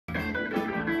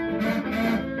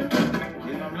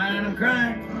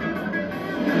crying.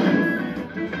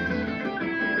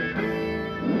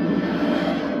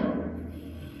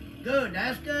 Good,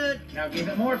 that's good. Now give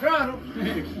it more throttle.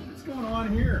 Hey, what's going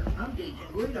on here? I'm teaching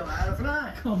Guido how to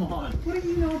fly. Come on. What do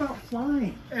you know about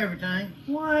flying? Everything.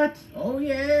 What? Oh,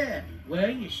 yeah. Well,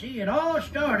 you see, it all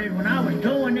started when I was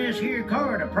towing this here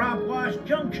car to Prop Wash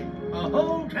Junction. A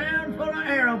whole town full of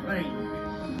aeroplanes.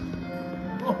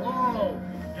 Whoa,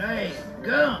 hey,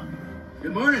 gum.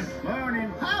 Good morning. Morning.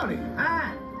 Howdy.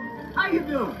 Hi. How you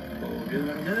doing? Oh,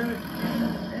 doing good.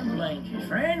 Them planes is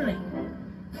friendly.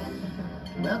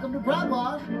 Welcome to Prop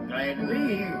Wash. Glad to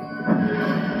be here.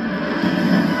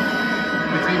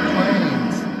 It's eight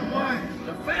planes. Why,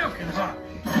 the Falcon Hawk.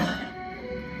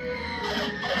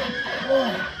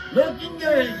 Oh, looking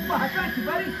good. Why, thank you,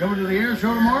 buddy. Coming to the air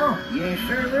show tomorrow? Yes,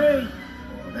 sir, Lee.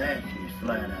 Well, that's just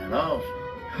flat out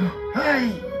awesome.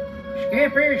 Hey,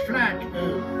 Skipper's Flight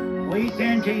School. We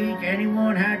can teach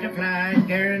anyone how to fly,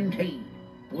 guaranteed.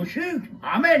 Well, shoot,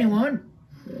 I'm anyone.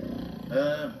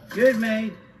 Excuse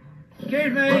me.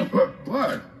 Excuse me.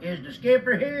 What? Is the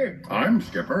skipper here? I'm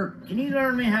Skipper. Can you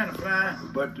learn me how to fly?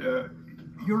 But,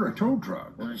 you're a tow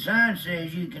truck. Well, the sign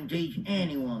says you can teach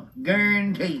anyone,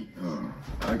 guaranteed. Oh,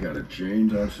 I gotta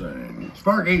change that saying.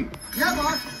 Sparky, Yeah,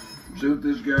 boss. suit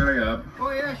this guy up.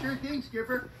 Oh, yeah, sure thing,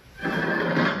 Skipper.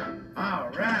 All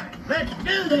right, let's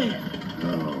do this.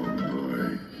 Oh,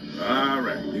 boy. All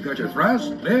right, you got your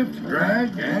thrust, lift,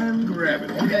 drag, and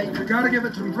gravity. Okay. You gotta give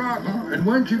it some throttle. And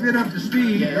once you get up to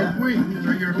speed, Yeah. your wings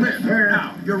are your lift. Sure.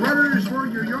 Now, your rudder is for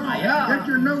your yaw. Yaw. Get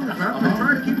your nose up and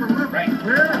try to keep her level. Right.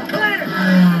 Clear? Clear.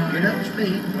 Get up to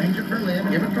speed, wings are for lift,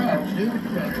 give it throttle, do it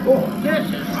rudder. Oh,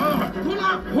 This is hard. pull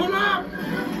up, pull up!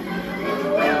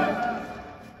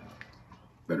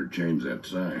 Better change that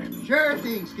sign. Sure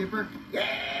thing, Skipper.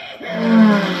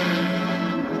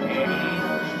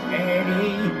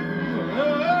 Steady.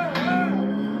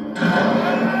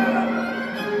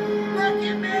 Look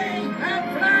at me!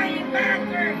 I'm flying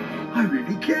backwards! I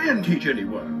really can teach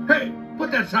anyone. Hey,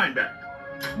 put that sign back.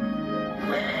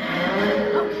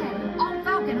 Okay, all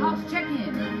Falcon Hawks check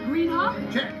in. Green Hawk?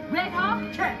 Check. Red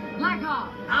Hawk? Check. Black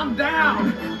Hawk? I'm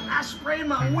down. I sprained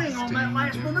my wing on that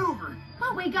last maneuver.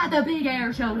 Well, we got the big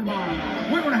air show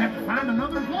tomorrow. We're gonna have to find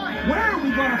another plane. Where are we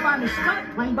going to find a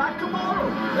stunt plane by tomorrow?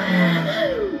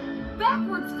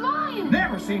 Backwards flying.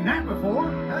 Never seen that before.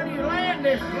 How do you land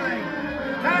this plane?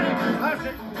 Got it. Lost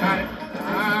it. Got it.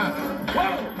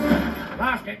 Whoa.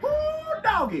 Lost it. Ooh,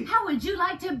 doggy. How would you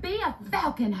like to be a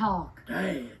Falcon Hawk?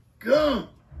 Dang. Gum.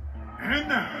 And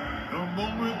now, the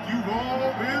moment you've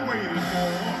all been waiting for,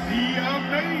 the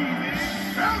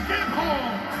amazing Falcon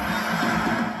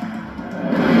Hawk!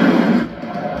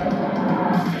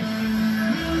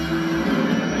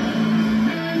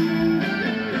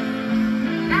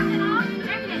 Falcon Hawk,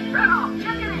 check it in. Red Hawk,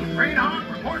 check it in. Green Hawk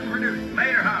reporting for duty.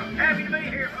 Later, Hawk. Happy to be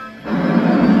here,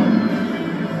 folks.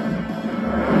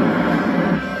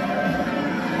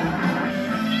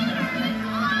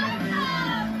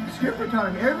 Skipper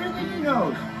taught him everything he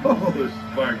knows. Oh,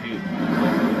 Sparky.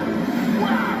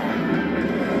 Wow!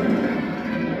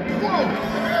 Whoa!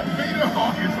 That Beta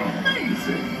Hawk is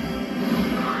amazing!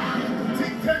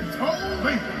 Tic-tac-toe,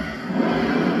 Lincoln!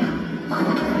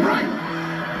 Right!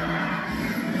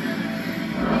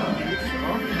 It's a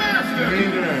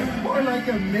master! More like a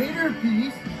mater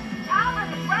piece. Time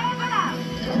to ramp it up.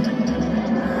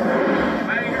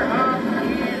 Later, Hawk.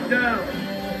 Is done.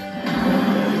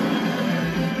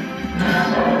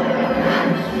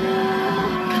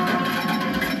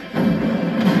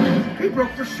 He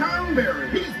broke the sound barrier.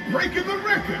 He's breaking the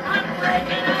record! I'm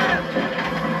breaking up.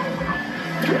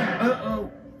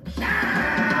 Uh-oh.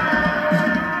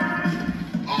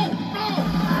 Oh, no!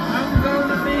 I'm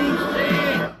gonna be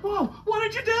sick. Whoa, what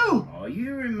did you do? Oh,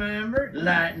 you remember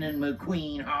Lightning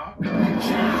McQueen Hawk? Whoa,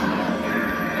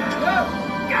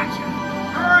 gotcha.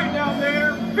 All right, down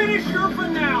there. Finish your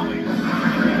finale.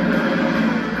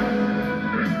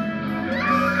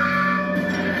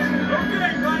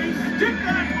 Okay, buddy. Stick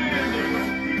that landing.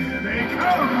 Here they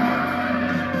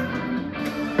come!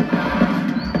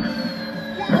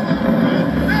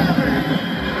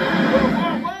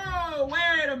 Whoa, whoa,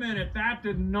 wait a minute. That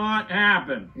did not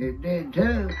happen. It did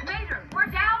too. Major, we're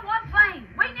down one plane.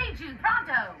 We need you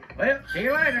pronto. Well, see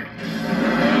you later.